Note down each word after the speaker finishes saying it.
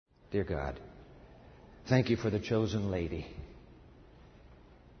Dear God, thank you for the chosen lady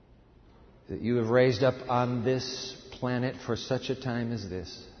that you have raised up on this planet for such a time as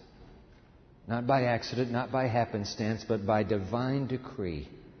this. Not by accident, not by happenstance, but by divine decree.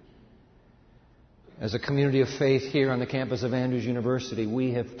 As a community of faith here on the campus of Andrews University,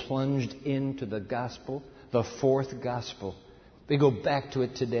 we have plunged into the gospel, the fourth gospel. We go back to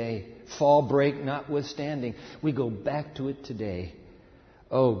it today. Fall break notwithstanding, we go back to it today.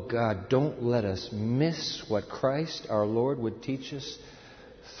 Oh God, don't let us miss what Christ our Lord would teach us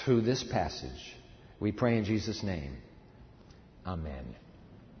through this passage. We pray in Jesus' name. Amen.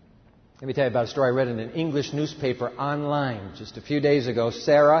 Let me tell you about a story I read in an English newspaper online just a few days ago.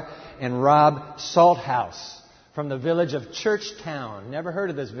 Sarah and Rob Salthouse from the village of Churchtown. Never heard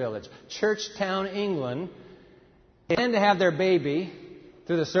of this village. Churchtown, England. They intend to have their baby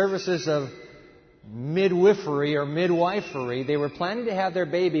through the services of midwifery or midwifery. They were planning to have their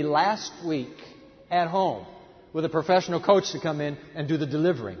baby last week at home with a professional coach to come in and do the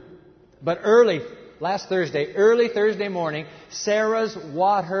delivering. But early Thursday morning, Sarah's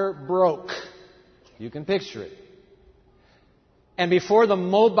water broke. You can picture it. And before the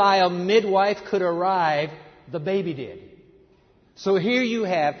mobile midwife could arrive, the baby did. So here you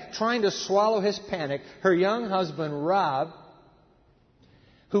have, trying to swallow his panic, her young husband, Rob,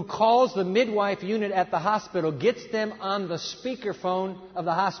 who calls the midwife unit at the hospital, gets them on the speakerphone of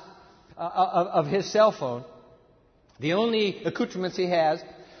the of his cell phone. The only accoutrements he has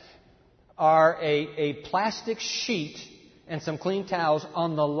are a plastic sheet and some clean towels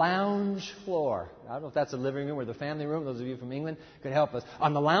on the lounge floor. I don't know if that's the living room or the family room. Those of you from England could help us.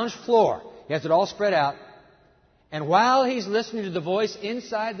 On the lounge floor, he has it all spread out. And while he's listening to the voice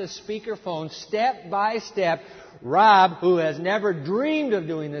inside the speakerphone, step by step, Rob, who has never dreamed of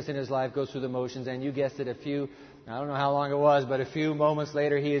doing this in his life, goes through the motions. And you guessed it, I don't know how long it was, but a few moments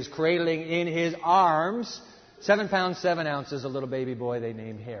later, he is cradling in his arms 7 pounds, 7 ounces, a little baby boy they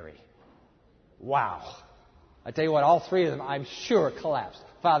named Harry. Wow. I tell you what, all three of them, I'm sure, collapsed.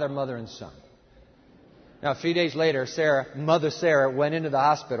 Father, mother, and son. Now, a few days later, Mother Sarah went into the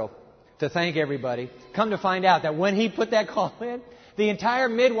hospital to thank everybody. Come to find out that when he put that call in, the entire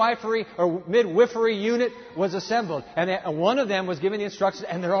midwifery unit was assembled. And one of them was giving the instructions,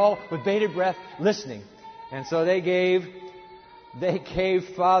 and they're all with bated breath listening. And so they gave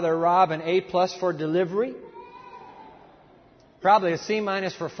Father Rob an A+ for delivery. Probably a C-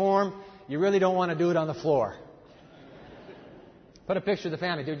 for form. You really don't want to do it on the floor. Put a picture of the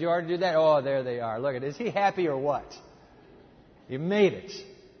family. Did you already do that? Oh, there they are. Look at it. Is he happy or what? You made it.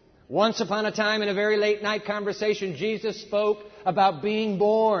 Once upon a time in a very late night conversation, Jesus spoke about being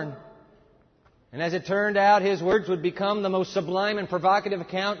born. And as it turned out, his words would become the most sublime and provocative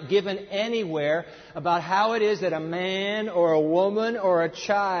account given anywhere about how it is that a man or a woman or a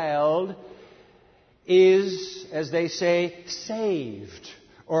child is, as they say, saved.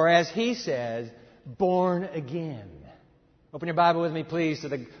 Or as he says, born again. Open your Bible with me, please, to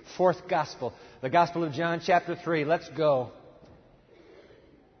the fourth gospel. The Gospel of John, chapter 3. Let's go.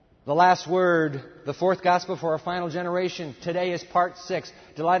 The last word, the fourth gospel for our final generation. Today is part 6.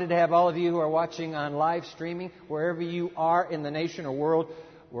 Delighted to have all of you who are watching on live streaming, wherever you are in the nation or world.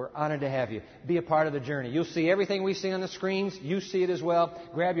 We're honored to have you. Be a part of the journey. You'll see everything we see on the screens. You see it as well.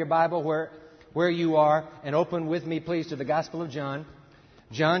 Grab your Bible where you are and open with me, please, to the Gospel of John.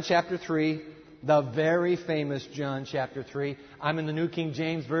 John chapter 3, the very famous John chapter 3. I'm in the New King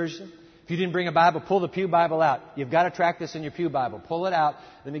James Version. If you didn't bring a Bible, pull the Pew Bible out. You've got to track this in your Pew Bible. Pull it out.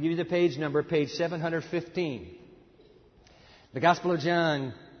 Let me give you the page number, page 715. The Gospel of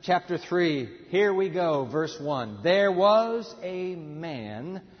John, chapter 3. Here we go, verse 1. There was a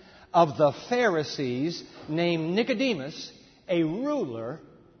man of the Pharisees named Nicodemus, a ruler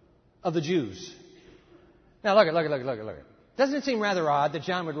of the Jews. Now look at. Doesn't it seem rather odd that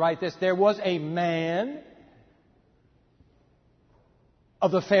John would write this? There was a man of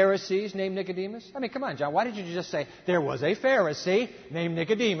the Pharisees named Nicodemus? I mean, come on, John. Why did you just say there was a Pharisee named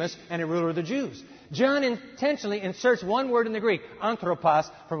Nicodemus and a ruler of the Jews? John intentionally inserts one word in the Greek, anthropos,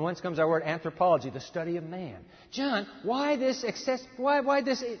 from whence comes our word anthropology, the study of man. John, why this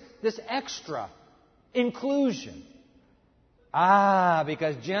this extra inclusion?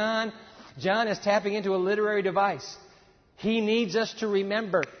 Because John is tapping into a literary device. He needs us to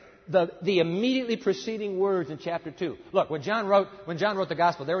remember the immediately preceding words in chapter 2. Look, when John wrote the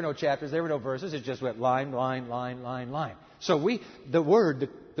gospel, there were no chapters, there were no verses. It just went line. So the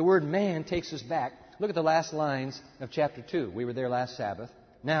word man takes us back. Look at the last lines of chapter 2. We were there last Sabbath.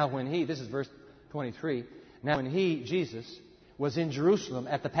 This is verse 23. Now when Jesus, was in Jerusalem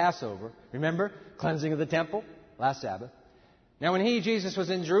at the Passover, remember, cleansing of the temple, last Sabbath, Now when he, Jesus, was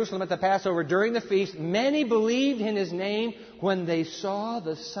in Jerusalem at the Passover during the feast, many believed in his name when they saw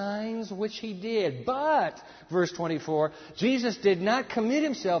the signs which he did. But, verse 24, Jesus did not commit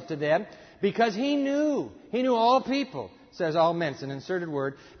himself to them because he knew all people. It says all men, it's an inserted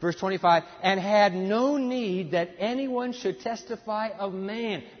word. Verse 25, and had no need that anyone should testify of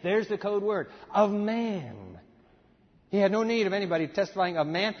man. There's the code word, of man. He had no need of anybody testifying of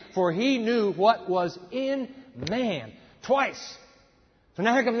man, for he knew what was in man. Twice. So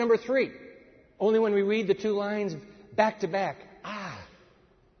now here comes number 3. Only when we read the 2 lines back to back.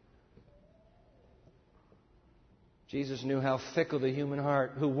 Jesus knew how fickle the human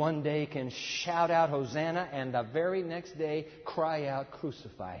heart, who one day can shout out Hosanna and the very next day cry out,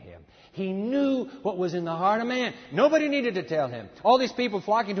 crucify him. He knew what was in the heart of man. Nobody needed to tell him. All these people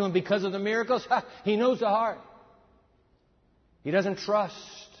flocking to him because of the miracles. He knows the heart. He doesn't trust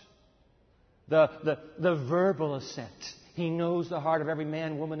the verbal assent. He knows the heart of every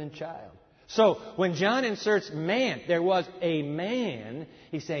man, woman, and child. So when John inserts man, there was a man,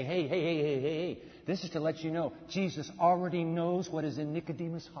 he's saying, hey. This is to let you know, Jesus already knows what is in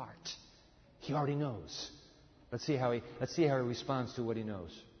Nicodemus' heart. He already knows. Let's see how he responds to what he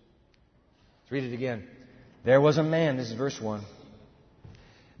knows. Let's read it again. There was a man, this is verse 1.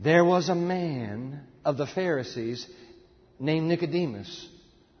 There was a man of the Pharisees named Nicodemus,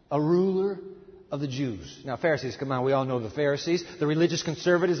 a ruler of the Jews. Now, Pharisees, come on, we all know the Pharisees, the religious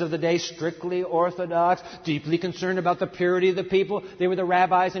conservatives of the day, strictly orthodox, deeply concerned about the purity of the people. They were the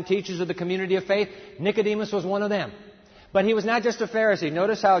rabbis and teachers of the community of faith. Nicodemus was one of them. But he was not just a Pharisee.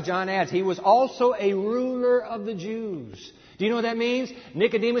 Notice how John adds, he was also a ruler of the Jews. Do you know what that means?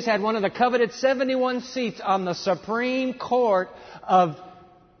 Nicodemus had one of the coveted 71 seats on the Supreme Court of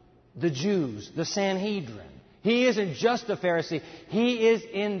the Jews, the Sanhedrin. He isn't just a Pharisee. He is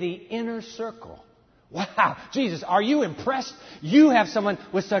in the inner circle. Wow. Jesus, are you impressed? You have someone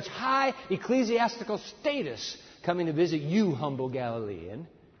with such high ecclesiastical status coming to visit you, humble Galilean.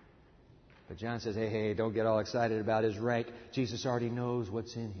 But John says, hey, don't get all excited about his rank. Jesus already knows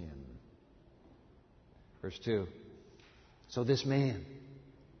what's in him. Verse 2. So this man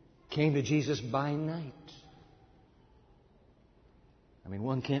came to Jesus by night. I mean,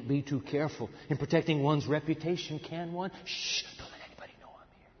 one can't be too careful in protecting one's reputation, can one? Shh, don't let anybody know I'm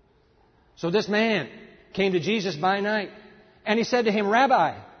here. So this man came to Jesus by night, and he said to him,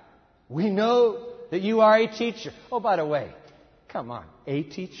 Rabbi, we know that you are a teacher. Oh, by the way, come on, a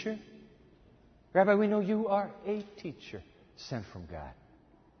teacher? Rabbi, we know you are a teacher sent from God.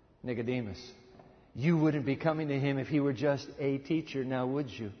 Nicodemus, you wouldn't be coming to him if he were just a teacher, now would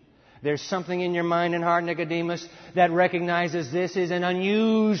you? There's something in your mind and heart, Nicodemus, that recognizes this is an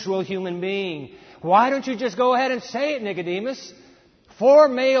unusual human being. Why don't you just go ahead and say it, Nicodemus? 4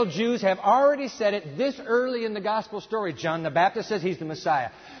 male Jews have already said it this early in the gospel story. John the Baptist says he's the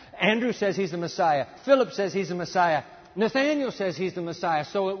Messiah. Andrew says he's the Messiah. Philip says he's the Messiah. Nathanael says he's the Messiah.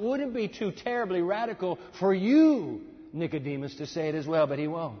 So it wouldn't be too terribly radical for you, Nicodemus, to say it as well, but he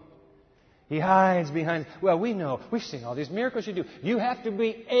won't. He hides behind, well, we know. We've seen all these miracles you do. You have to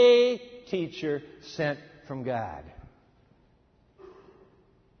be a teacher sent from God.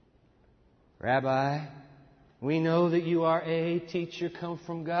 Rabbi, we know that you are a teacher come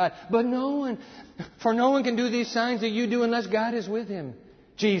from God. But no one can do these signs that you do unless God is with him.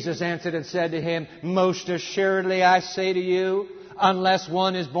 Jesus answered and said to him, most assuredly I say to you, unless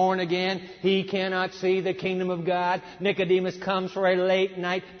one is born again, he cannot see the kingdom of God. Nicodemus comes for a late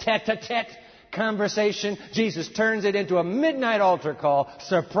night tete-a-tete conversation. Jesus turns it into a midnight altar call.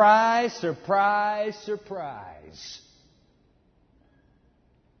 Surprise, surprise, surprise.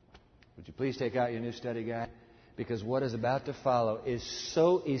 Would you please take out your new study guide? Because what is about to follow is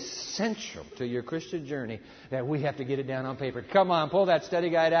so essential to your Christian journey that we have to get it down on paper. Come on, pull that study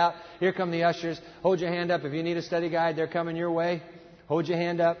guide out. Here come the ushers. Hold your hand up if you need a study guide. They're coming your way. Hold your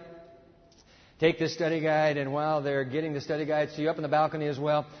hand up. Take this study guide, and while they're getting the study guides to you up in the balcony as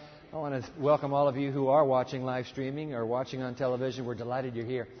well, I want to welcome all of you who are watching live streaming or watching on television. We're delighted you're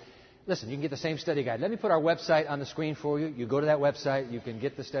here. Listen, you can get the same study guide. Let me put our website on the screen for you. You go to that website. You can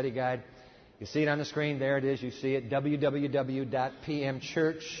get the study guide. You see it on the screen. There it is. You see it.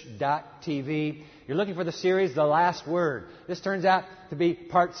 www.pmchurch.tv. You're looking for the series, The Last Word. This turns out to be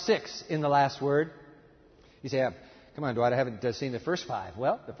part 6 in The Last Word. You say, come on, Dwight, I haven't seen the first 5.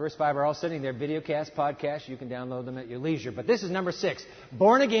 Well, the first 5 are all sitting there. Videocast, podcast. You can download them at your leisure. But this is number 6.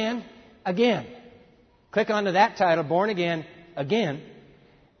 Born Again, Again. Click onto that title, Born Again, Again.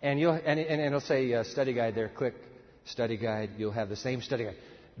 And it'll say study guide there. Click study guide. You'll have the same study guide.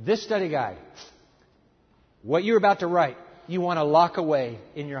 This study guide, what you're about to write, you want to lock away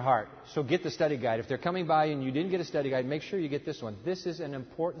in your heart. So get the study guide. If they're coming by and you didn't get a study guide, make sure you get this one. This is an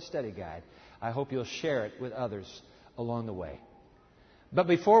important study guide. I hope you'll share it with others along the way. But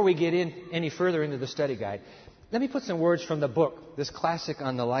before we get in any further into the study guide, let me put some words from the book, this classic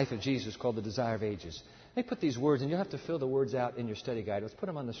on the life of Jesus called The Desire of Ages. Let me put these words, and you'll have to fill the words out in your study guide. Let's put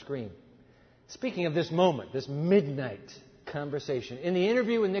them on the screen. Speaking of this moment, this midnight conversation, in the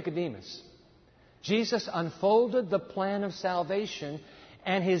interview with Nicodemus, Jesus unfolded the plan of salvation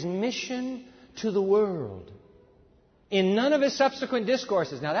and His mission to the world. In none of His subsequent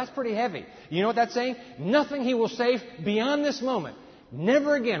discourses. Now that's pretty heavy. You know what that's saying? Nothing He will say beyond this moment.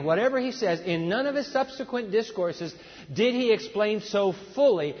 Never again, whatever He says, in none of His subsequent discourses did He explain so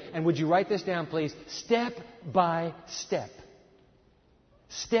fully, and would you write this down please, step by step.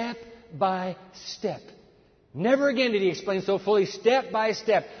 Step by step. Never again did He explain so fully, step by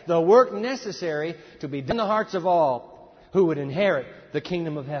step, the work necessary to be done in the hearts of all who would inherit the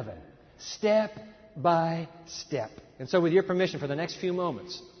kingdom of heaven. Step by step. And so with your permission for the next few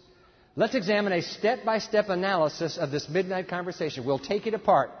moments, let's examine a step-by-step analysis of this midnight conversation. We'll take it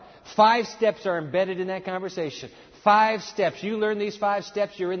apart. 5 steps are embedded in that conversation. 5 steps. You learn these 5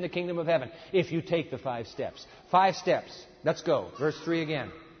 steps, you're in the kingdom of heaven. If you take the 5 steps. 5 steps. Let's go. Verse 3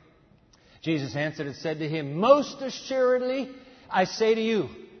 again. Jesus answered and said to him, most assuredly, I say to you.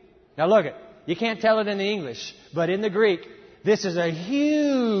 Now look it. You can't tell it in the English, but in the Greek, this is a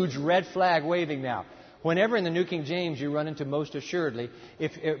huge red flag waving now. Whenever in the New King James you run into most assuredly,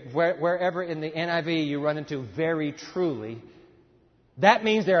 wherever in the NIV you run into very truly, that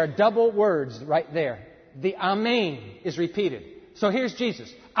means there are double words right there. The Amen is repeated. So here's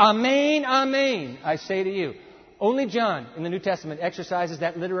Jesus. Amen, Amen, I say to you. Only John in the New Testament exercises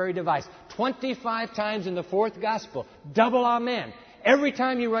that literary device. 25 times in the 4th Gospel. Double Amen. Every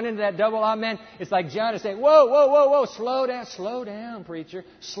time you run into that double Amen, it's like John is saying, whoa, whoa, whoa, whoa, slow down, preacher.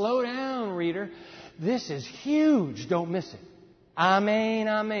 Slow down, reader. This is huge. Don't miss it. Amen,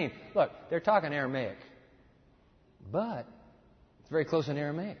 Amen. Look, they're talking Aramaic. But it's very close in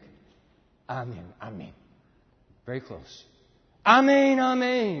Aramaic. Amen, Amen. Very close. Amen,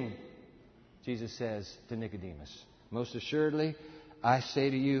 Amen. Jesus says to Nicodemus, most assuredly, I say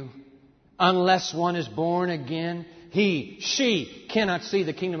to you, unless one is born again, she cannot see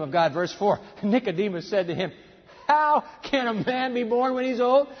the kingdom of God. Verse 4, Nicodemus said to him, how can a man be born when he's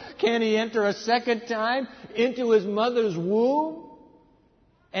old? Can he enter a second time into his mother's womb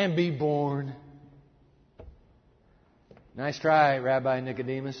and be born? Nice try, Rabbi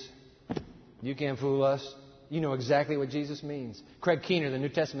Nicodemus. You can't fool us. You know exactly what Jesus means. Craig Keener, the New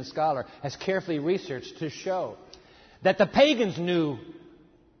Testament scholar, has carefully researched to show that the pagans knew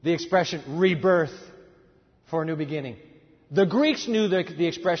the expression rebirth for a new beginning. The Greeks knew the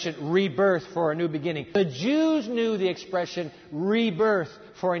expression rebirth for a new beginning. The Jews knew the expression rebirth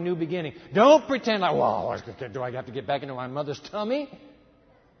for a new beginning. Don't pretend like, well, do I have to get back into my mother's tummy?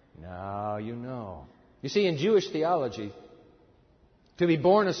 No, you know. You see, in Jewish theology, to be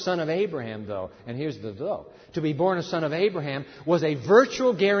born a son of Abraham, though, and here's the though, to be born a son of Abraham was a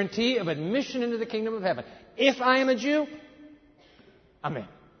virtual guarantee of admission into the kingdom of heaven. If I am a Jew, Amen.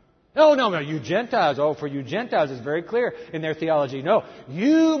 No, you Gentiles. Oh, for you Gentiles, it's very clear in their theology. No,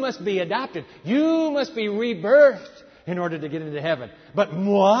 you must be adopted. You must be rebirthed in order to get into heaven. But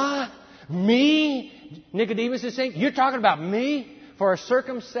moi, me, Nicodemus is saying, you're talking about me? For a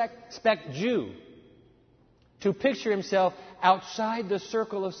circumspect Jew to picture himself outside the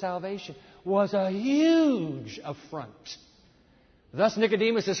circle of salvation was a huge affront. Thus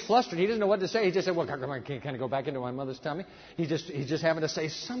Nicodemus is flustered. He doesn't know what to say. He just said, well, can I go back into my mother's tummy? He's just having to say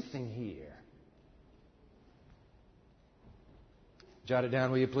something here. Jot it down,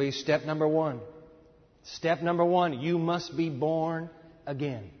 will you please? Step number 1. Step number 1, you must be born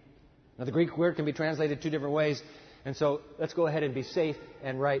again. Now the Greek word can be translated 2 different ways. And so let's go ahead and be safe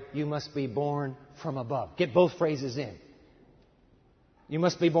and write, you must be born from above. Get both phrases in. You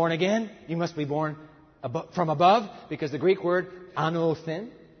must be born again. You must be born from above, because the Greek word anothen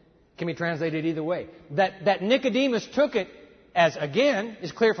can be translated either way. That Nicodemus took it as again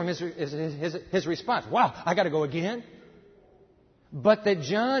is clear from his response. Wow, I got to go again. But that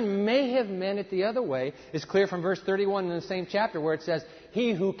John may have meant it the other way is clear from verse 31 in the same chapter, where it says,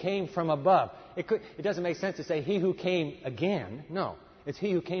 he who came from above. It doesn't make sense to say he who came again. No, it's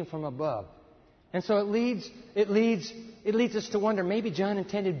he who came from above. And so it leads us to wonder, maybe John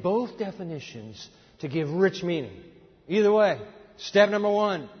intended both definitions to give rich meaning. Either way, step number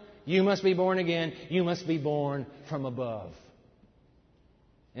 1, you must be born again. You must be born from above.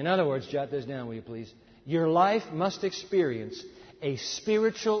 In other words, jot this down, will you please? Your life must experience a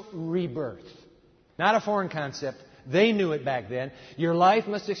spiritual rebirth. Not a foreign concept, They knew it back then. Your life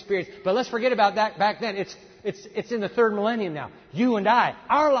must experience. But let's forget about that back then. It's in the third millennium now. You and I,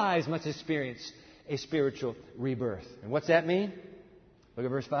 our lives must experience a spiritual rebirth. And what's that mean? Look at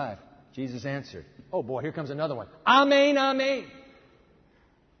verse 5. Jesus answered. Oh boy, here comes another one. Amen, amen.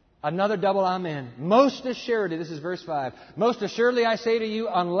 Another double amen. Most assuredly, this is verse 5. Most assuredly I say to you,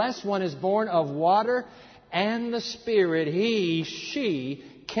 unless one is born of water and the Spirit, she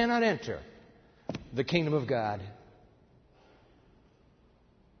cannot enter the kingdom of God.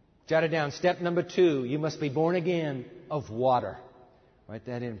 Jot it down. Step number 2. You must be born again of water. Write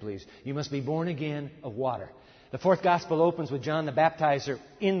that in, please. You must be born again of water. The fourth gospel opens with John the Baptizer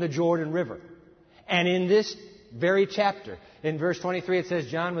in the Jordan River. And in this very chapter, in verse 23, it says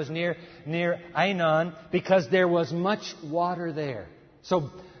John was near Ainon because there was much water there. So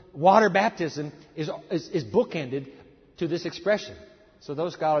water baptism is bookended to this expression. So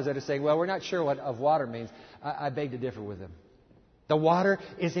those scholars that are saying, well, we're not sure what of water means, I beg to differ with them. The water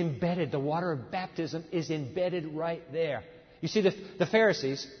is embedded. The water of baptism is embedded right there. You see, the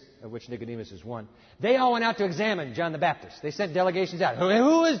Pharisees, of which Nicodemus is one, they all went out to examine John the Baptist. They sent delegations out.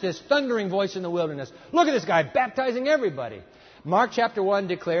 Who is this thundering voice in the wilderness? Look at this guy baptizing everybody. Mark chapter 1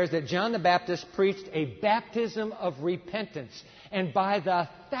 declares that John the Baptist preached a baptism of repentance. And by the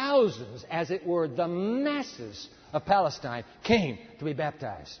thousands, as it were, the masses of Palestine came to be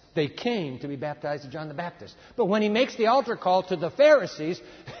baptized. They came to be baptized to John the Baptist. But when he makes the altar call to the Pharisees,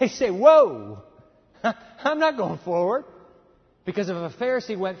 they say, whoa, I'm not going forward. Because if a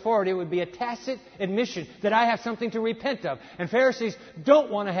Pharisee went forward, it would be a tacit admission that I have something to repent of. And Pharisees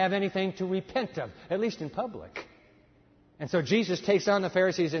don't want to have anything to repent of, at least in public. And so Jesus takes on the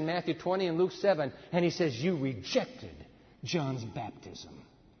Pharisees in Matthew 20 and Luke 7, and he says, you rejected John's baptism.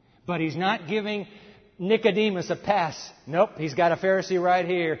 But he's not giving Nicodemus a pass. Nope, he's got a Pharisee right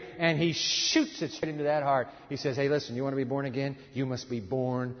here, and he shoots it straight into that heart. He says, hey, listen, you want to be born again? You must be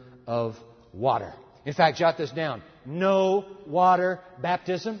born of water. In fact, jot this down. No water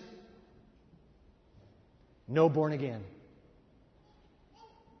baptism. No born again.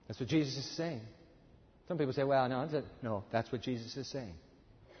 That's what Jesus is saying. Some people say, well, no, that's what Jesus is saying.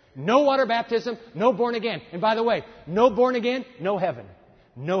 No water baptism, no born again. And by the way, no born again, no heaven.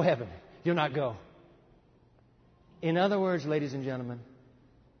 No heaven. You'll not go. In other words, ladies and gentlemen,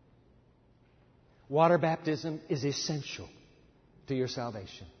 water baptism is essential to your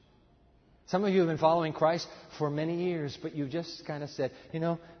salvation. Some of you have been following Christ for many years, but you've just kind of said,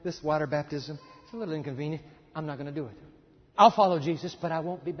 this water baptism, it's a little inconvenient. I'm not going to do it. I'll follow Jesus, but I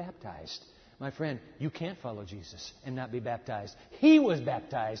won't be baptized. My friend, you can't follow Jesus and not be baptized. He was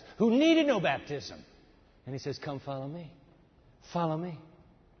baptized who needed no baptism. And he says, come follow me. Follow me.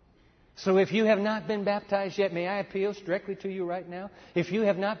 So if you have not been baptized yet, may I appeal directly to you right now? If you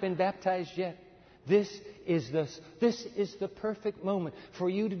have not been baptized yet, this is the perfect moment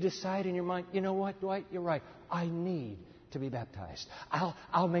for you to decide in your mind, you know what, Dwight, you're right. I need to be baptized.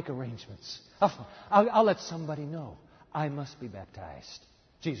 I'll make arrangements. I'll let somebody know I must be baptized.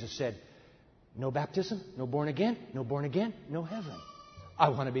 Jesus said, no baptism, no born again, no heaven. I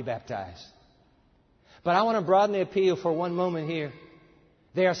want to be baptized. But I want to broaden the appeal for one moment here.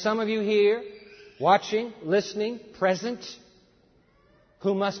 There are some of you here, watching, listening, present,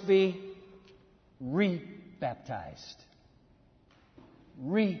 who must be re-baptized.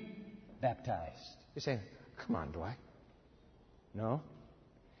 Re-baptized. You're saying, come on, Dwight. No.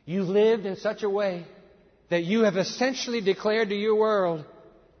 You lived in such a way that you have essentially declared to your world,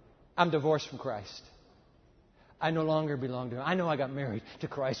 I'm divorced from Christ. I no longer belong to Him. I know I got married to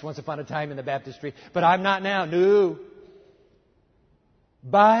Christ once upon a time in the baptistry, but I'm not now. No.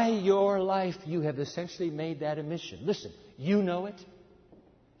 By your life, you have essentially made that admission. Listen, you know it.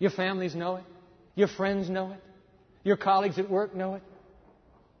 Your families know it. Your friends know it. Your colleagues at work know it.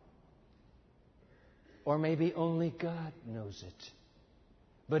 Or maybe only God knows it.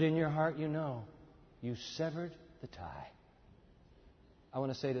 But in your heart, you know you severed the tie. I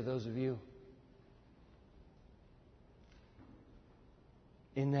want to say to those of you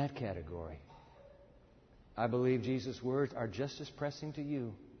in that category, I believe Jesus' words are just as pressing to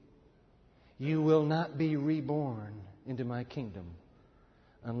you. You will not be reborn into my kingdom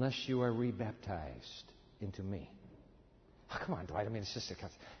unless you are rebaptized into me. Oh, come on, Dwight. I mean, it's just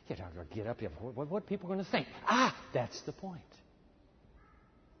get up. What are people going to think? That's the point.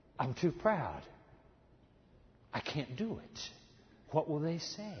 I'm too proud. I can't do it. What will they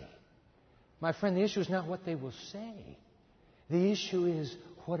say? My friend, the issue is not what they will say. The issue is,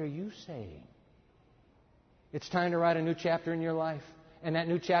 what are you saying? It's time to write a new chapter in your life. And that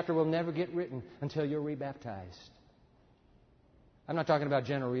new chapter will never get written until you're rebaptized. I'm not talking about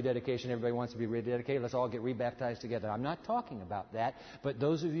general rededication. Everybody wants to be rededicated. Let's all get rebaptized together. I'm not talking about that. But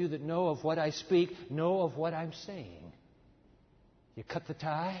those of you that know of what I speak know of what I'm saying. You cut the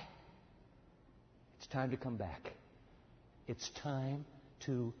tie. It's time to come back. It's time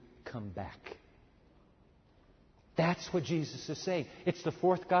to come back. That's what Jesus is saying. It's the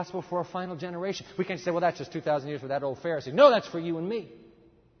fourth gospel for a final generation. We can't say, well, that's just 2,000 years for that old Pharisee. No, that's for you and me.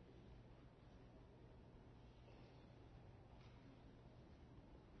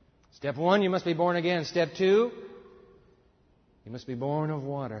 Step 1, you must be born again. Step 2, you must be born of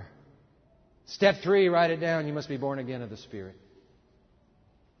water. Step 3, write it down, you must be born again of the Spirit.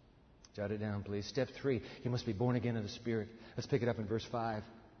 Jot it down, please. Step 3, you must be born again of the Spirit. Let's pick it up in verse 5.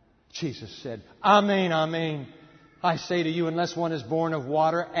 Jesus said, Amen, amen. I say to you, unless one is born of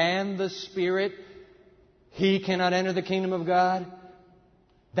water and the Spirit, he cannot enter the kingdom of God.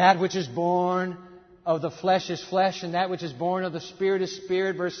 That which is born of the flesh is flesh, and that which is born of the Spirit is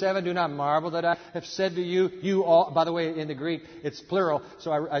spirit. Verse 7, do not marvel that I have said to you, you all, by the way, in the Greek, it's plural,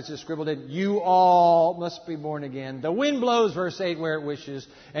 so I just scribbled it, you all must be born again. The wind blows, verse 8, where it wishes,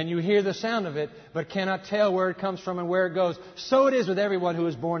 and you hear the sound of it, but cannot tell where it comes from and where it goes. So it is with everyone who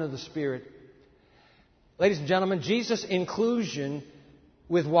is born of the Spirit. Ladies and gentlemen, Jesus' inclusion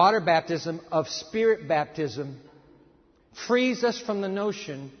with water baptism of Spirit baptism frees us from the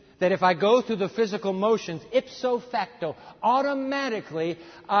notion that if I go through the physical motions, ipso facto, automatically,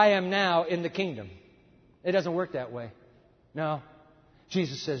 I am now in the kingdom. It doesn't work that way. No.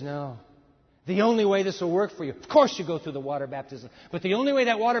 Jesus says no. The only way this will work for you, of course you go through the water baptism, but the only way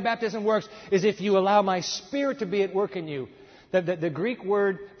that water baptism works is if you allow my Spirit to be at work in you. The Greek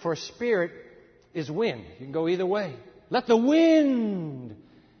word for Spirit is wind. You can go either way. Let the wind,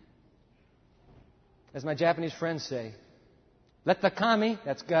 as my Japanese friends say, let the kami,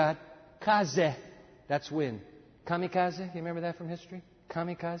 that's God, kaze, that's wind. Kamikaze, you remember that from history?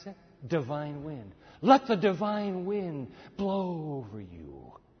 Kamikaze, divine wind. Let the divine wind blow over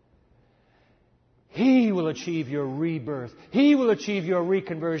you. He will achieve your rebirth. He will achieve your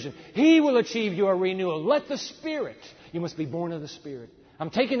reconversion. He will achieve your renewal. Let the Spirit, you must be born of the Spirit. I'm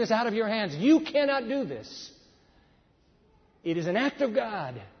taking this out of your hands. You cannot do this. It is an act of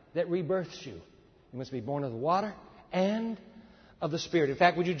God that rebirths you. You must be born of the water and of the Spirit. In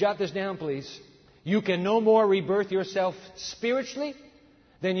fact, would you jot this down, please? You can no more rebirth yourself spiritually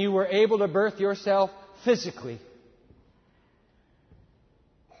than you were able to birth yourself physically.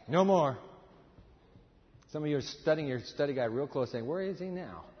 No more. Some of you are studying your study guide real close, saying, where is he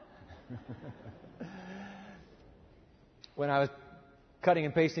now? When I was cutting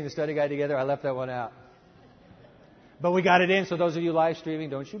and pasting the study guide together, I left that one out. But we got it in, so those of you live streaming,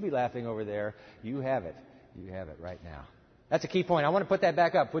 don't you be laughing over there. You have it. You have it right now. That's a key point. I want to put that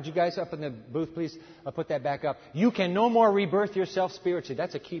back up. Would you guys up in the booth, please, put that back up. You can no more rebirth yourself spiritually.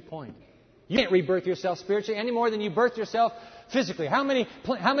 That's a key point. You can't rebirth yourself spiritually any more than you birth yourself physically. How many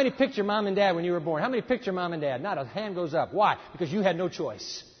picture mom and dad when you were born? How many picture mom and dad? Not a hand goes up. Why? Because you had no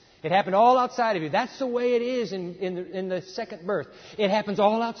choice. It happened all outside of you. That's the way it is in the second birth. It happens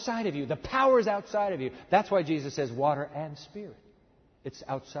all outside of you. The power is outside of you. That's why Jesus says water and Spirit. It's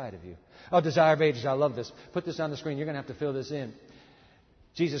outside of you. Oh, Desire of Ages, I love this. Put this on the screen. You're going to have to fill this in.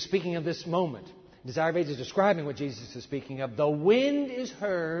 Jesus speaking of this moment. Desire of Ages is describing what Jesus is speaking of. The wind is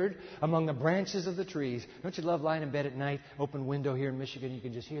heard among the branches of the trees. Don't you love lying in bed at night, open window here in Michigan, you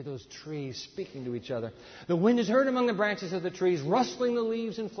can just hear those trees speaking to each other. The wind is heard among the branches of the trees, rustling the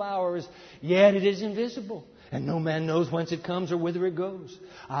leaves and flowers, yet it is invisible. And no man knows whence it comes or whither it goes.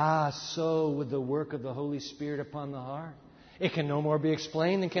 Ah, so with the work of the Holy Spirit upon the heart. It can no more be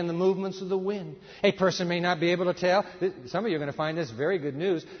explained than can the movements of the wind. A person may not be able to tell. Some of you are going to find this very good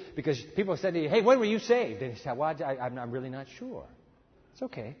news because people have said to you, hey, when were you saved? And you say, well, I'm really not sure. It's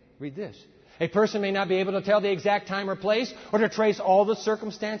okay. Read this. A person may not be able to tell the exact time or place or to trace all the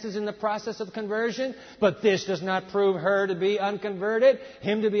circumstances in the process of conversion, but this does not prove her to be unconverted,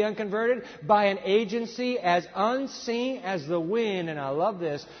 him to be unconverted, by an agency as unseen as the wind. And I love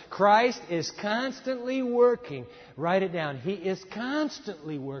this. Christ is constantly working. Write it down. He is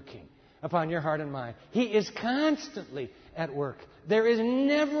constantly working upon your heart and mind. He is constantly at work. There is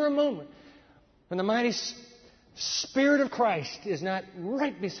never a moment when the mighty Spirit of Christ is not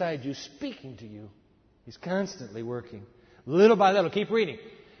right beside you, speaking to you. He's constantly working. Little by little, keep reading.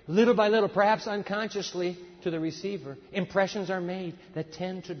 Little by little, perhaps unconsciously to the receiver, impressions are made that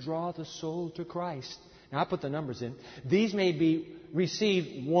tend to draw the soul to Christ. Now, I'll put the numbers in. These may be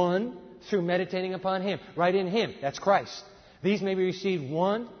received, 1, through meditating upon Him. Right in Him. That's Christ. These may be received,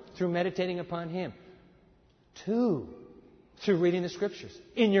 1, through meditating upon Him. 2, Through reading the Scriptures.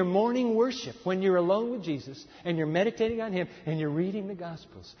 In your morning worship, when you're alone with Jesus and you're meditating on Him and you're reading the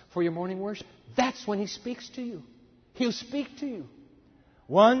Gospels for your morning worship, that's when He speaks to you. He'll speak to you.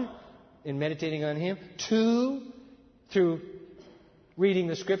 1, in meditating on Him. 2, through reading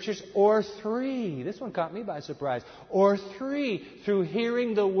the Scriptures. Or 3, this one caught me by surprise. Or 3, through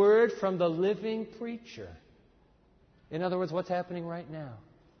hearing the Word from the living preacher. In other words, what's happening right now?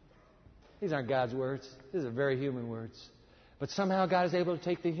 These aren't God's words. These are very human words. But somehow God is able to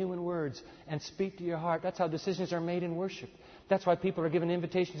take the human words and speak to your heart. That's how decisions are made in worship. That's why people are given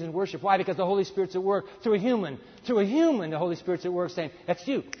invitations in worship. Why? Because the Holy Spirit's at work through a human. Through a human, the Holy Spirit's at work saying, that's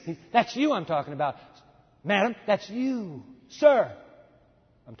you. That's you I'm talking about. Madam, that's you. Sir,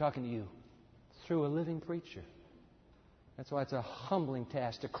 I'm talking to you. Through a living preacher. That's why it's a humbling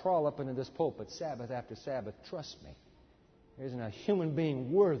task to crawl up into this pulpit Sabbath after Sabbath. Trust me. There isn't a human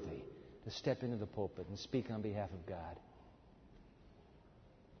being worthy to step into the pulpit and speak on behalf of God.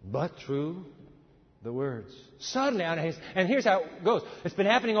 But through the words. Suddenly, and here's how it goes. It's been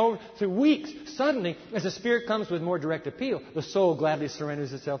happening through weeks. Suddenly, as the Spirit comes with more direct appeal, the soul gladly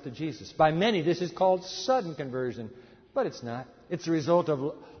surrenders itself to Jesus. By many, this is called sudden conversion. But it's not. It's the result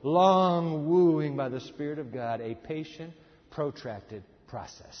of long wooing by the Spirit of God, a patient, protracted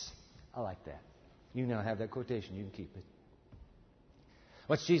process. I like that. You now have that quotation. You can keep it.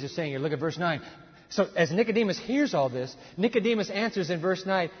 What's Jesus saying here? Look at verse 9. So as Nicodemus hears all this, Nicodemus answers in verse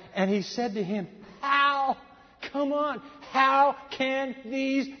 9, and he said to him, how? Come on. How can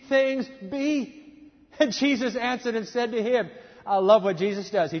these things be? And Jesus answered and said to him, I love what Jesus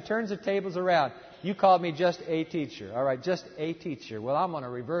does. He turns the tables around. You called me just a teacher. All right, just a teacher. Well, I'm going to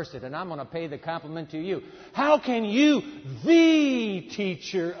reverse it, and I'm going to pay the compliment to you. How can you, the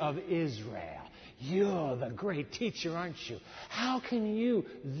teacher of Israel? You're the great teacher, aren't you? How can you,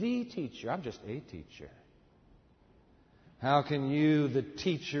 the teacher? I'm just a teacher. How can you, the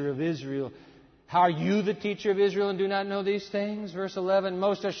teacher of Israel? How are you the teacher of Israel and do not know these things? Verse 11,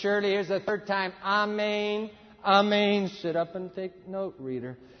 most assuredly, here's the third time. Amen. Amen. Sit up and take note,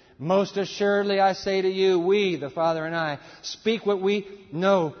 reader. Most assuredly, I say to you, we, the Father and I, speak what we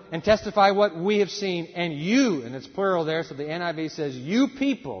know and testify what we have seen. And you, and it's plural there, so the NIV says, you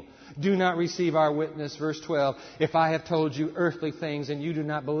people do not receive our witness. Verse 12, if I have told you earthly things and you do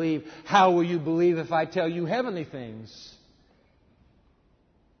not believe, how will you believe if I tell you heavenly things?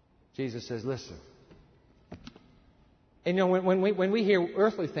 Jesus says, listen. And you know, when we hear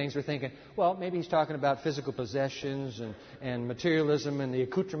earthly things, we're thinking, well, maybe he's talking about physical possessions and materialism and the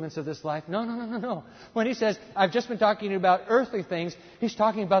accoutrements of this life. No. When he says, I've just been talking to you about earthly things, he's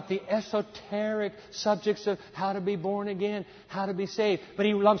talking about the esoteric subjects of how to be born again, how to be saved. But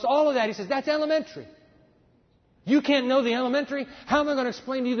he lumps all of that. He says, that's elementary. You can't know the elementary? How am I going to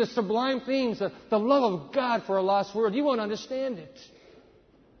explain to you the sublime themes, the love of God for a lost world? You won't understand it.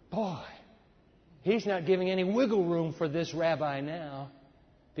 Boy. He's not giving any wiggle room for this rabbi now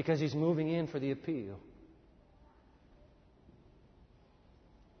because he's moving in for the appeal.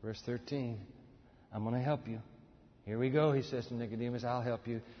 Verse 13, I'm going to help you. Here we go, he says to Nicodemus, I'll help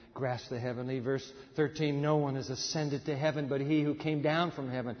you grasp the heavenly. Verse 13, no one has ascended to heaven but he who came down from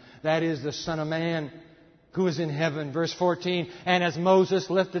heaven. That is the Son of Man who is in heaven. Verse 14, and as Moses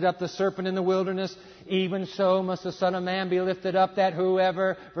lifted up the serpent in the wilderness, even so must the Son of Man be lifted up, that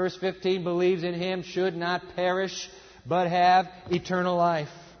whoever, verse 15, believes in Him should not perish, but have eternal life.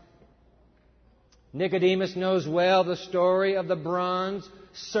 Nicodemus knows well the story of the bronze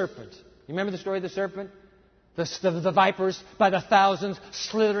serpent. You remember the story of the serpent? The vipers by the thousands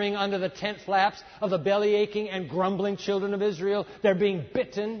slithering under the tent flaps of the belly-aching and grumbling children of Israel. They're being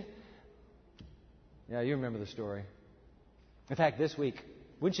bitten. Yeah, you remember the story. In fact, this week,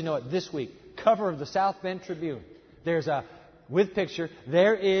 wouldn't you know it, this week, cover of the South Bend Tribune, there's with picture,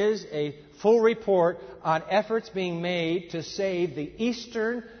 there is a full report on efforts being made to save the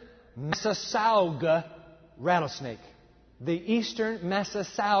eastern Massasauga rattlesnake. The eastern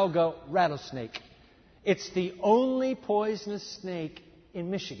Massasauga rattlesnake. It's the only poisonous snake in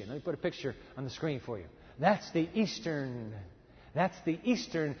Michigan. Let me put a picture on the screen for you. That's the eastern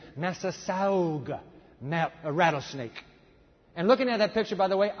Massasauga rattlesnake. And looking at that picture, by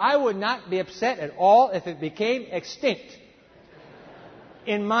the way, I would not be upset at all if it became extinct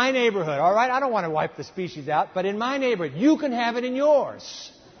in my neighborhood. All right? I don't want to wipe the species out, but in my neighborhood, you can have it in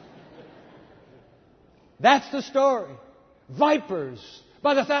yours. That's the story. Vipers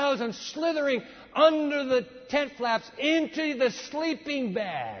by the thousands slithering under the tent flaps into the sleeping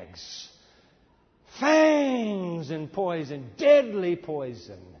bags. Fangs and poison, deadly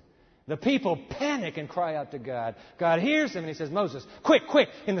poison. The people panic and cry out to God. God hears them and He says, Moses, quick,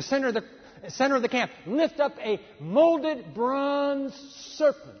 in the center of center of the camp, lift up a molded bronze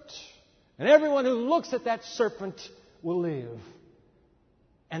serpent. And everyone who looks at that serpent will live.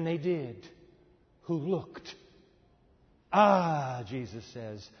 And they did, who looked. Ah, Jesus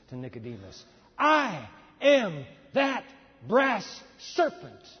says to Nicodemus, I am that brass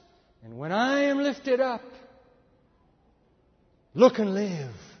serpent. And when I am lifted up, look and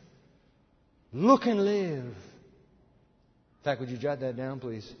live. Look and live. In fact, would you jot that down,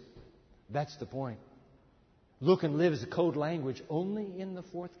 please? That's the point. Look and live is a code language only in the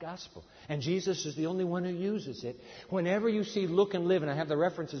fourth gospel. And Jesus is the only one who uses it. Whenever you see look and live, and I have the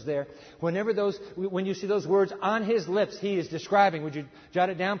references there, when you see those words on His lips, He is describing, would you jot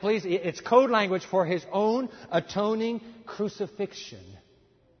it down, please? It's code language for His own atoning crucifixion.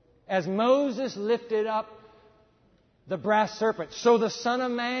 As Moses lifted up the brass serpent, so the Son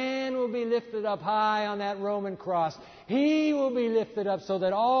of Man will be lifted up high on that Roman cross. He will be lifted up so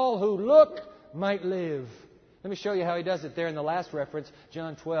that all who look might live. Let me show you how He does it there in the last reference,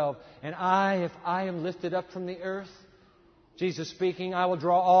 John 12. And if I am lifted up from the earth, Jesus speaking, I will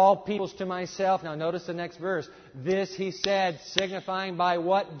draw all peoples to myself. Now notice the next verse. This He said, signifying by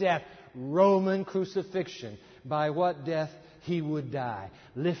what death? Roman crucifixion. By what death He would die.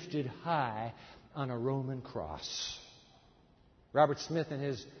 Lifted high on a Roman cross. Robert Smith, in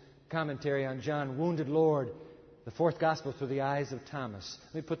his commentary on John, wounded Lord, the fourth gospel through the eyes of Thomas.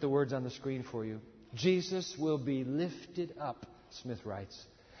 Let me put the words on the screen for you. Jesus will be lifted up, Smith writes,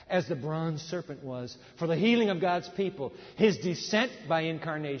 as the bronze serpent was, for the healing of God's people. His descent by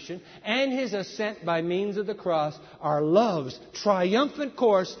incarnation and His ascent by means of the cross are love's triumphant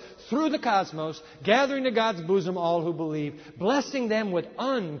course through the cosmos, gathering to God's bosom all who believe, blessing them with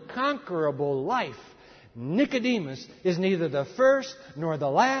unconquerable life. Nicodemus is neither the first nor the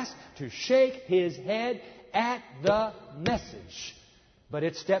last to shake his head at the message. But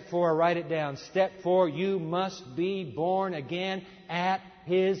it's step 4, write it down. Step 4, you must be born again at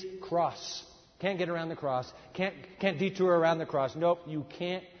His cross. Can't get around the cross. Can't detour around the cross. Nope, you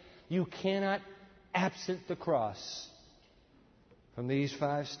can't. You cannot absent the cross from these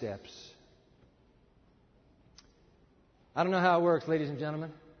 5 steps. I don't know how it works, ladies and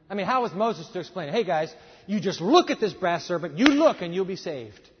gentlemen. I mean, how was Moses to explain it? Hey guys, you just look at this brass serpent, you look and you'll be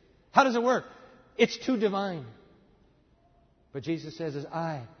saved. How does it work? It's too divine. But Jesus says, as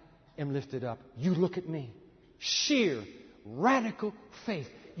I am lifted up, you look at me. Sheer, radical faith.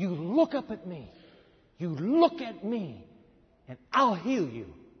 You look up at me. You look at me, and I'll heal you.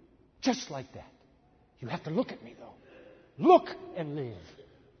 Just like that. You have to look at me, though. Look and live.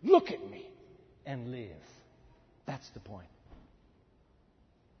 Look at me and live. That's the point.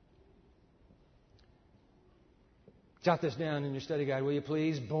 Jot this down in your study guide, will you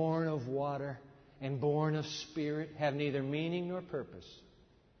please? Born of water and born of Spirit, have neither meaning nor purpose.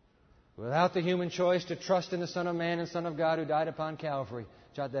 Without the human choice to trust in the Son of Man and Son of God who died upon Calvary.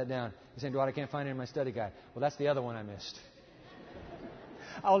 Jot that down. You're saying, Dwight, I can't find it in my study guide. Well, that's the other one I missed.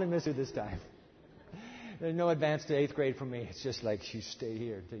 I only missed it this time. There's no advance to 8th grade for me. It's just like, you stay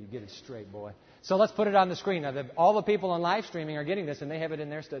here until you get it straight, boy. So let's put it on the screen. Now, all the people on live streaming are getting this, and they have it in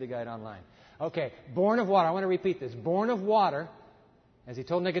their study guide online. Okay, born of water. I want to repeat this. Born of water, as He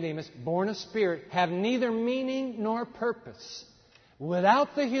told Nicodemus, born of Spirit, have neither meaning nor purpose.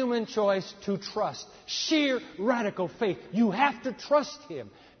 Without the human choice to trust. Sheer radical faith. You have to trust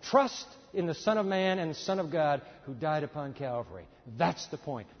Him. Trust in the Son of Man and the Son of God who died upon Calvary. That's the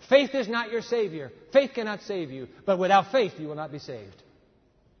point. Faith is not your Savior. Faith cannot save you. But without faith, you will not be saved.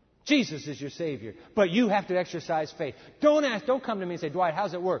 Jesus is your Savior. But you have to exercise faith. Don't come to me and say, Dwight,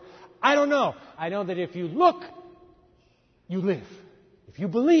 how's it work? I don't know. I know that if you look, you live. If you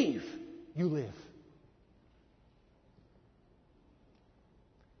believe, you live.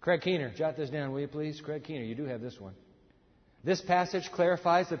 Craig Keener, jot this down, will you please? Craig Keener, you do have this one. This passage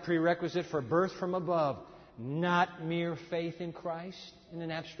clarifies the prerequisite for birth from above. Not mere faith in Christ in an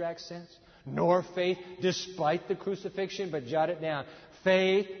abstract sense, nor faith despite the crucifixion, but jot it down.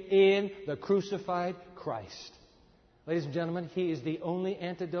 Faith in the crucified Christ. Ladies and gentlemen, He is the only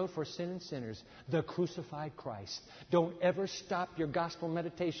antidote for sin and sinners, the crucified Christ. Don't ever stop your gospel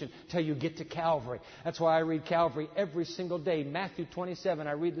meditation till you get to Calvary. That's why I read Calvary every single day. Matthew 27,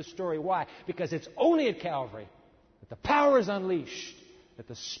 I read the story. Why? Because it's only at Calvary that the power is unleashed, that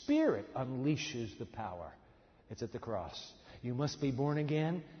the Spirit unleashes the power. It's at the cross. You must be born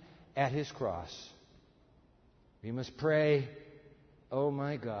again at His cross. You must pray, oh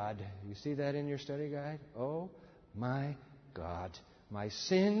my God. You see that in your study guide? Oh my God, my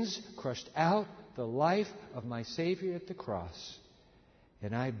sins crushed out the life of my Savior at the cross,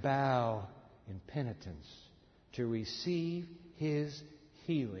 and I bow in penitence to receive His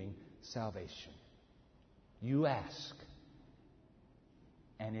healing salvation. You ask,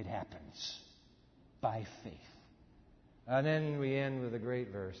 and it happens by faith. And then we end with a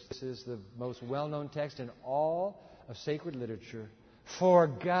great verse. This is the most well-known text in all of sacred literature. For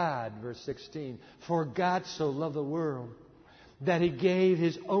God, verse 16, for God so loved the world that He gave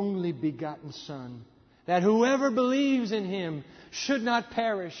His only begotten Son, that whoever believes in Him should not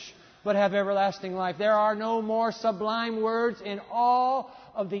perish, but have everlasting life. There are no more sublime words in all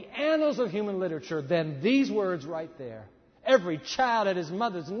of the annals of human literature than these words right there. Every child at his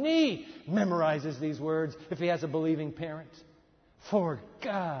mother's knee memorizes these words if he has a believing parent. For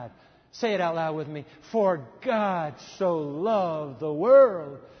God, say it out loud with me, for God so loved the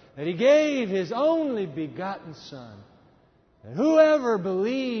world that He gave His only begotten Son, that whoever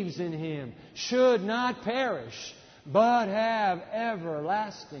believes in Him should not perish, but have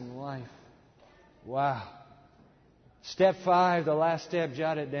everlasting life. Wow. Step 5, the last step,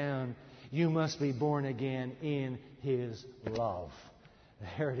 jot it down. You must be born again in His love.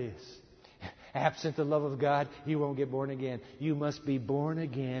 There it is. Absent the love of God, you won't get born again. You must be born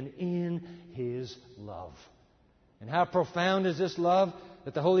again in His love. And how profound is this love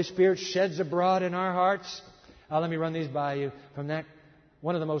that the Holy Spirit sheds abroad in our hearts? Let me run these by you from that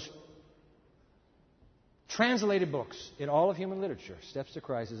one of the most translated books in all of human literature. Steps to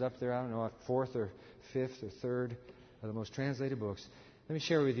Christ is up there, I don't know, 4th or 5th or 3rd of the most translated books. Let me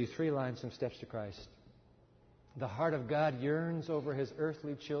share with you 3 lines from Steps to Christ. The heart of God yearns over His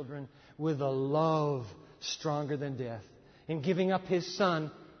earthly children with a love stronger than death. In giving up His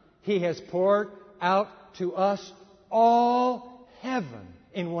Son, He has poured out to us all heaven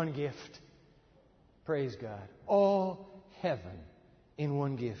in one gift. Praise God. All heaven in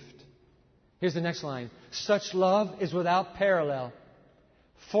one gift. Here's the next line. Such love is without parallel.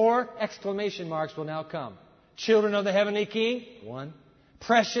 4 exclamation marks will now come. Children of the heavenly King, 1.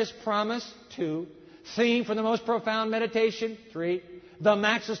 Precious promise, 2. Theme for the most profound meditation, 3. The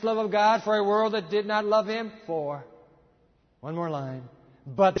matchless love of God for a world that did not love Him, 4. One more line.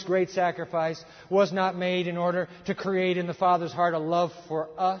 But this great sacrifice was not made in order to create in the Father's heart a love for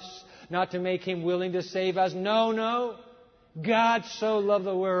us, not to make Him willing to save us. No, no. God so loved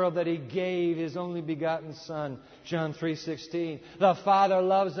the world that He gave His only begotten Son. John 3:16. The Father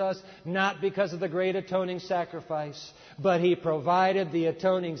loves us not because of the great atoning sacrifice, but He provided the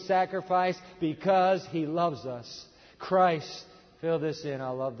atoning sacrifice because He loves us. Christ, fill this in,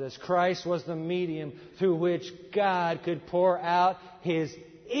 I love this. Christ was the medium through which God could pour out His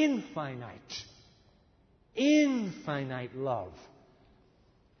infinite love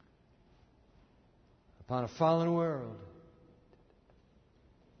upon a fallen world.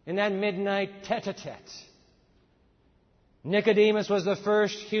 In that midnight tete-a-tete, Nicodemus was the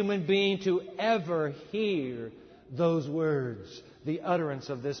first human being to ever hear those words, the utterance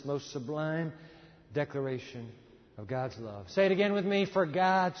of this most sublime declaration of God's love. Say it again with me. For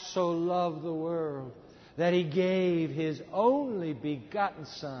God so loved the world that He gave His only begotten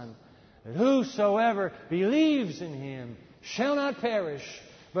Son, that whosoever believes in Him shall not perish,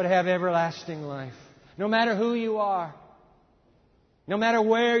 but have everlasting life. No matter who you are, no matter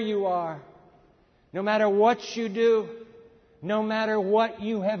where you are, no matter what you do, no matter what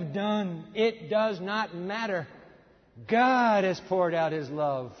you have done, it does not matter. God has poured out His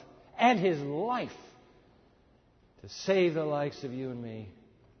love and His life to save the likes of you and me.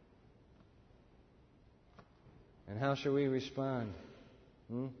 And how shall we respond?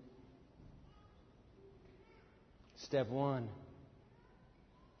 Step 1.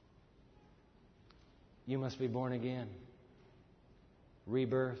 You must be born again.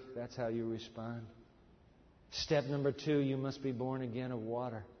 Rebirth, that's how you respond. Step number 2, you must be born again of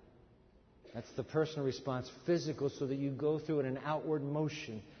water. That's the personal response, physical, so that you go through it an outward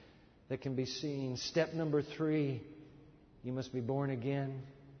motion that can be seen. Step number 3, you must be born again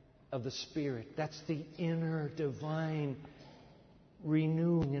of the Spirit. That's the inner divine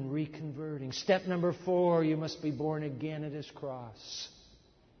renewing and reconverting. Step number 4, you must be born again at His cross.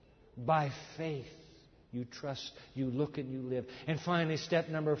 By faith. You trust, you look, and you live. And finally, step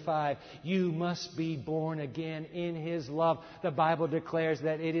number 5, you must be born again in His love. The Bible declares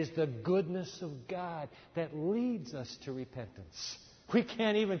that it is the goodness of God that leads us to repentance. We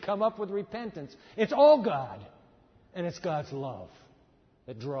can't even come up with repentance. It's all God. And it's God's love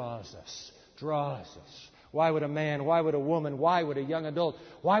that draws us. Why would a man, why would a woman, why would a young adult,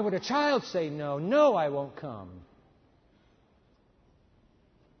 why would a child say no? No, I won't come.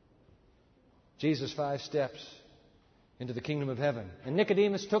 Jesus' 5 steps into the kingdom of heaven. And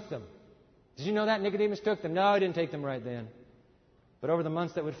Nicodemus took them. Did you know that? Nicodemus took them. No, he didn't take them right then. But over the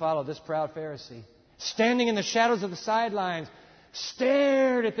months that would follow, this proud Pharisee, standing in the shadows of the sidelines,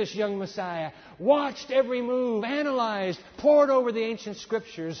 stared at this young Messiah, watched every move, analyzed, pored over the ancient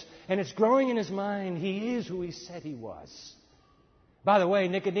Scriptures, and it's growing in his mind. He is who he said he was. By the way,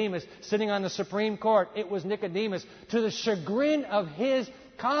 Nicodemus, sitting on the Supreme Court, it was Nicodemus, to the chagrin of his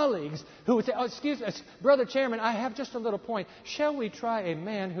colleagues, who would say, "Oh, excuse me, Brother Chairman, I have just a little point. Shall we try a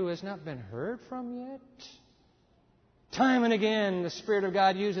man who has not been heard from yet?" Time and again, the Spirit of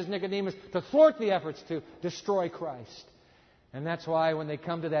God uses Nicodemus to thwart the efforts to destroy Christ. And that's why when they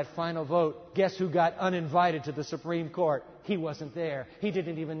come to that final vote, guess who got uninvited to the Supreme Court? He wasn't there. He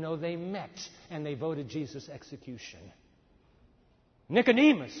didn't even know they met, and they voted Jesus' execution.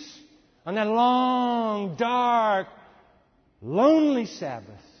 Nicodemus, on that long, dark, lonely Sabbath.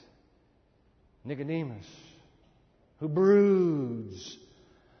 Nicodemus, who broods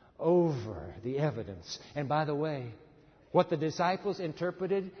over the evidence. And by the way, what the disciples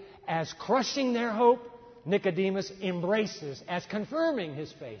interpreted as crushing their hope, Nicodemus embraces as confirming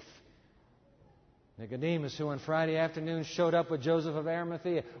his faith. Nicodemus, who on Friday afternoon showed up with Joseph of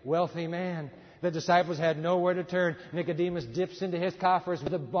Arimathea, wealthy man. The disciples had nowhere to turn. Nicodemus dips into his coffers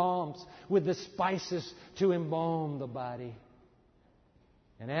with the balms, with the spices to embalm the body.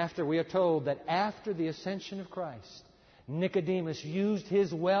 And after, we are told that after the ascension of Christ, Nicodemus used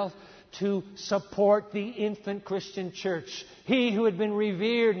his wealth to support the infant Christian church. He who had been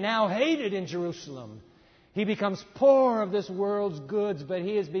revered, now hated in Jerusalem. He becomes poor of this world's goods, but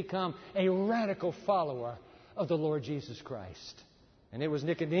he has become a radical follower of the Lord Jesus Christ. And it was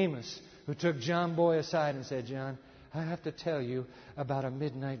Nicodemus who took John Boy aside and said, "John, I have to tell you about a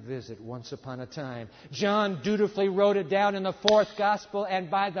midnight visit once upon a time." John dutifully wrote it down in the fourth gospel,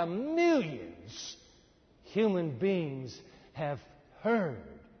 and by the millions, human beings have heard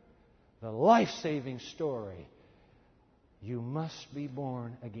the life-saving story. You must be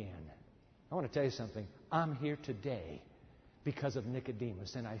born again. I want to tell you something. I'm here today because of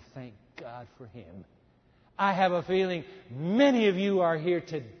Nicodemus, and I thank God for him. I have a feeling many of you are here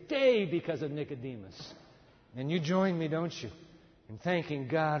today because of Nicodemus. And you join me, don't you, in thanking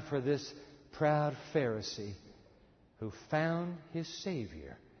God for this proud Pharisee who found his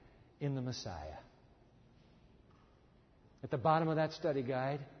Savior in the Messiah. At the bottom of that study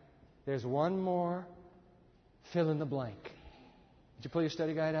guide, there's one more fill in the blank. Would you pull your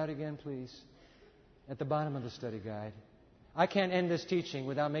study guide out again, please? At the bottom of the study guide. I can't end this teaching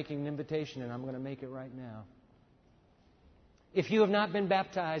without making an invitation, and I'm going to make it right now. If you have not been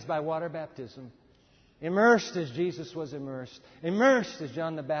baptized by water baptism, immersed as Jesus was immersed as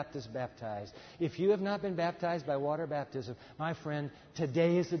John the Baptist baptized, if you have not been baptized by water baptism, my friend,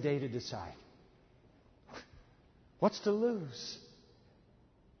 today is the day to decide. What's to lose?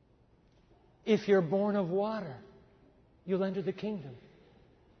 If you're born of water, you'll enter the kingdom.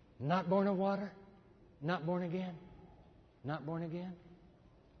 Not born of water, not born again. Not born again,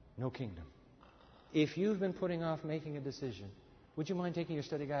 no kingdom. If you've been putting off making a decision, would you mind taking your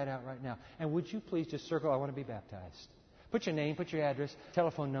study guide out right now? And would you please just circle, "I want to be baptized." Put your name, put your address,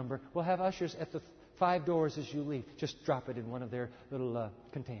 telephone number. We'll have ushers at the 5 doors as you leave. Just drop it in one of their little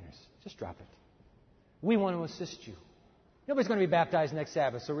containers. Just drop it. We want to assist you. Nobody's going to be baptized next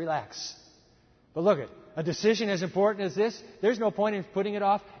Sabbath, so relax. But look, a decision as important as this, there's no point in putting it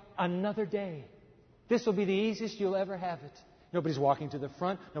off another day. This will be the easiest you'll ever have it. Nobody's walking to the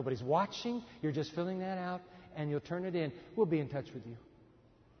front. Nobody's watching. You're just filling that out, and you'll turn it in. We'll be in touch with you.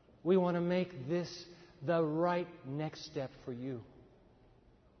 We want to make this the right next step for you.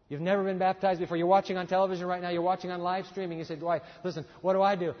 You've never been baptized before. You're watching on television right now. You're watching on live streaming. You say, "Dwight, listen, what do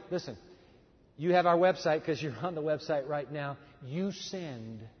I do?" Listen, you have our website because you're on the website right now. You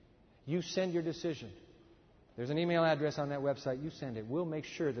send your decision. There's an email address on that website. You send it. We'll make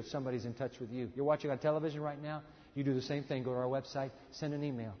sure that somebody's in touch with you. You're watching on television right now. You do the same thing. Go to our website. Send an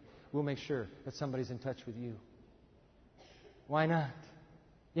email. We'll make sure that somebody's in touch with you. Why not?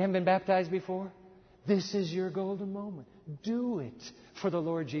 You haven't been baptized before? This is your golden moment. Do it for the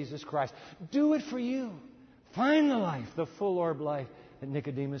Lord Jesus Christ. Do it for you. Find the life, the full orb life that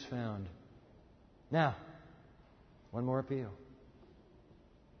Nicodemus found. Now, one more appeal.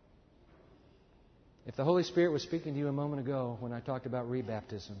 If the Holy Spirit was speaking to you a moment ago when I talked about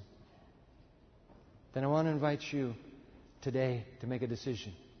rebaptism, then I want to invite you today to make a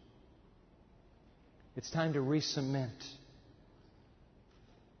decision. It's time to re-cement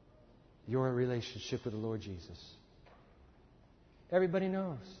your relationship with the Lord Jesus. Everybody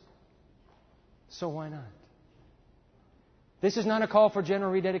knows. So why not? This is not a call for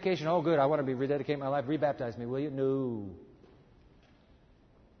general rededication. Oh, good, I want to rededicate my life. Rebaptize me, will you? No.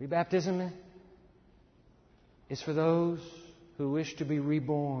 Rebaptism is for those who wish to be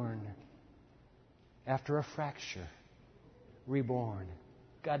reborn after a fracture, reborn.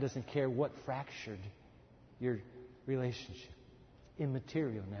 God doesn't care what fractured your relationship.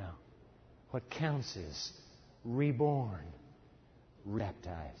 Immaterial now. What counts is reborn,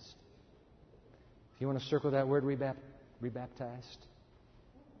 rebaptized. If you want to circle that word, rebaptized.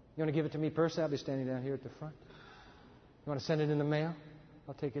 You want to give it to me personally? I'll be standing down here at the front. You want to send it in the mail?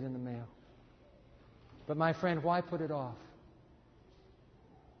 I'll take it in the mail. But my friend, why put it off?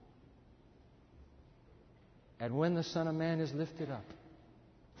 And when the Son of Man is lifted up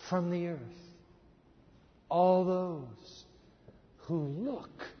from the earth, all those who look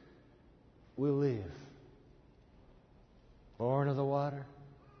will live. Born of the water,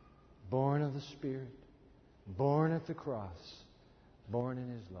 born of the Spirit, born at the cross, born in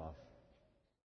His love.